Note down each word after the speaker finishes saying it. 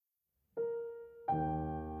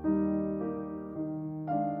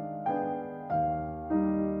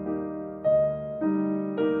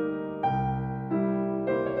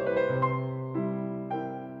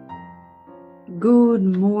Good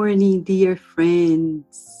morning, dear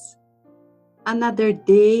friends. Another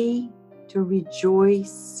day to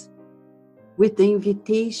rejoice with the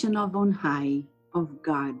invitation of on high, of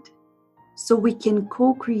God, so we can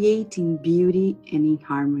co-create in beauty and in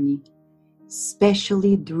harmony,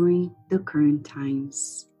 especially during the current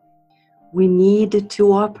times. We need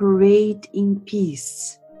to operate in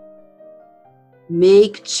peace,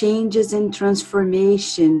 make changes and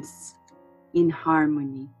transformations in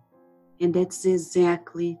harmony. And that's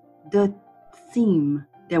exactly the theme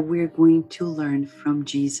that we're going to learn from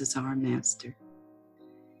Jesus, our Master.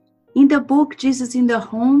 In the book Jesus in the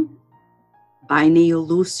Home, by Neio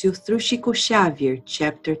Lucio through Chico Xavier,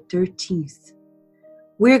 chapter 13,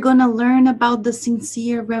 we're going to learn about the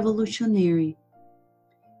sincere revolutionary.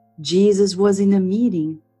 Jesus was in a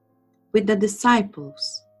meeting with the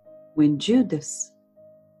disciples when Judas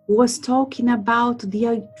was talking about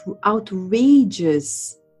the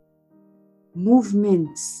outrageous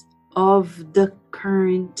movements of the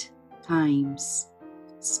current times,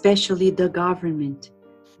 especially the government,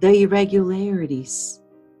 the irregularities.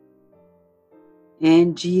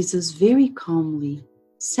 And Jesus very calmly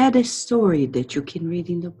said a story that you can read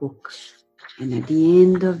in the book. And at the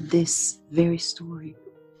end of this very story,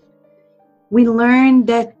 we learn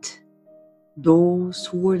that those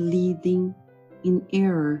who were leading in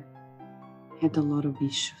error had a lot of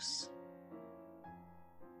issues.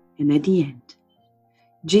 And at the end,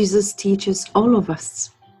 Jesus teaches all of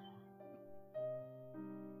us.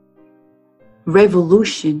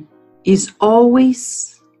 Revolution is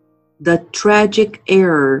always the tragic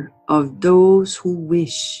error of those who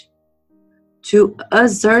wish to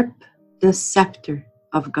usurp the scepter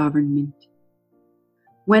of government.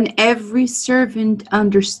 When every servant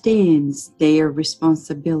understands their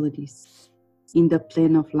responsibilities in the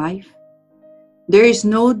plan of life, there is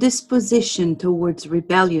no disposition towards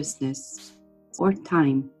rebelliousness or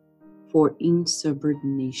time for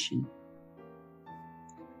insubordination.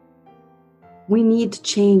 We need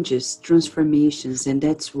changes, transformations, and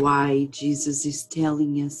that's why Jesus is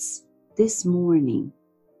telling us this morning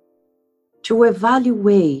to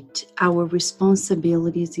evaluate our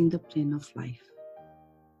responsibilities in the plan of life.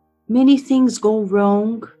 Many things go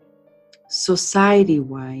wrong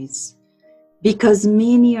society-wise because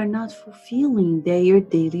many are not fulfilling their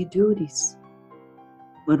daily duties.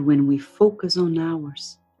 But when we focus on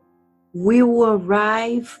ours, we will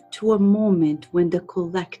arrive to a moment when the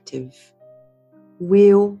collective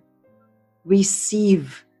will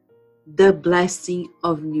receive the blessing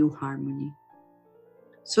of new harmony.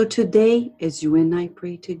 So today, as you and I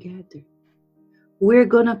pray together, we're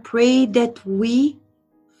going to pray that we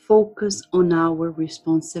focus on our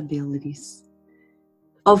responsibilities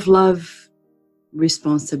of love,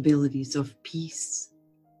 responsibilities of peace,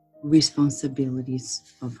 responsibilities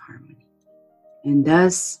of harmony. And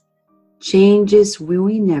thus, changes will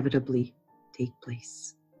inevitably take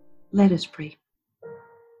place. Let us pray.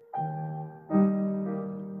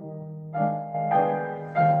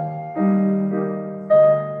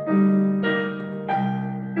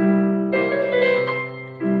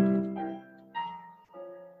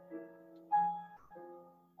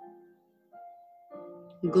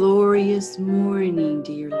 Glorious morning,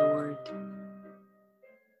 dear Lord.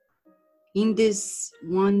 In this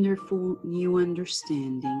wonderful new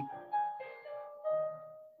understanding,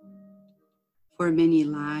 for many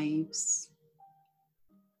lives,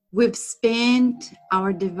 we've spent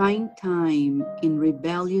our divine time in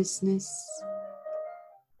rebelliousness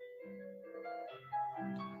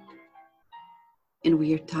and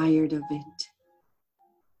we are tired of it.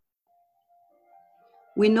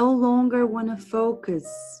 We no longer want to focus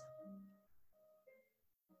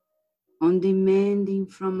on demanding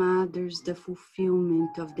from others the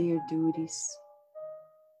fulfillment of their duties.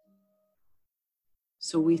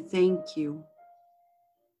 So we thank you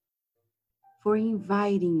for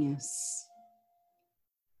inviting us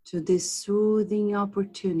to this soothing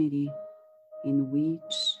opportunity in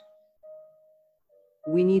which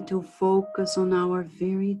we need to focus on our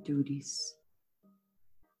very duties,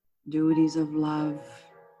 duties of love,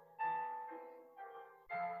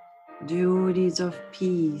 duties of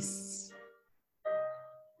peace,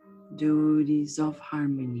 duties of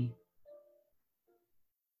harmony.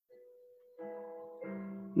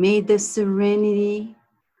 May the serenity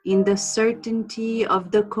in the certainty of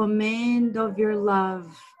the command of your love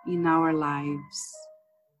in our lives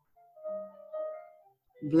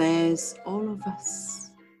bless all of us,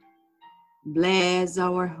 bless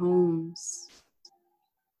our homes,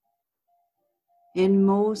 and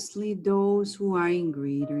mostly those who are in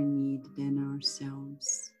greater need than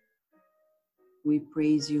ourselves. We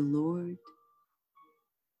praise you, Lord.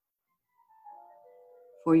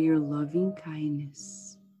 for your loving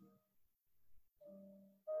kindness.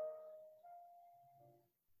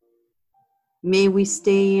 May we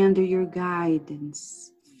stay under your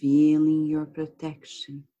guidance, feeling your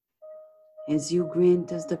protection, as you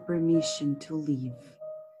grant us the permission to live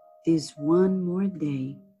this one more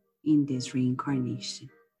day in this reincarnation.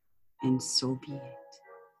 And so be it.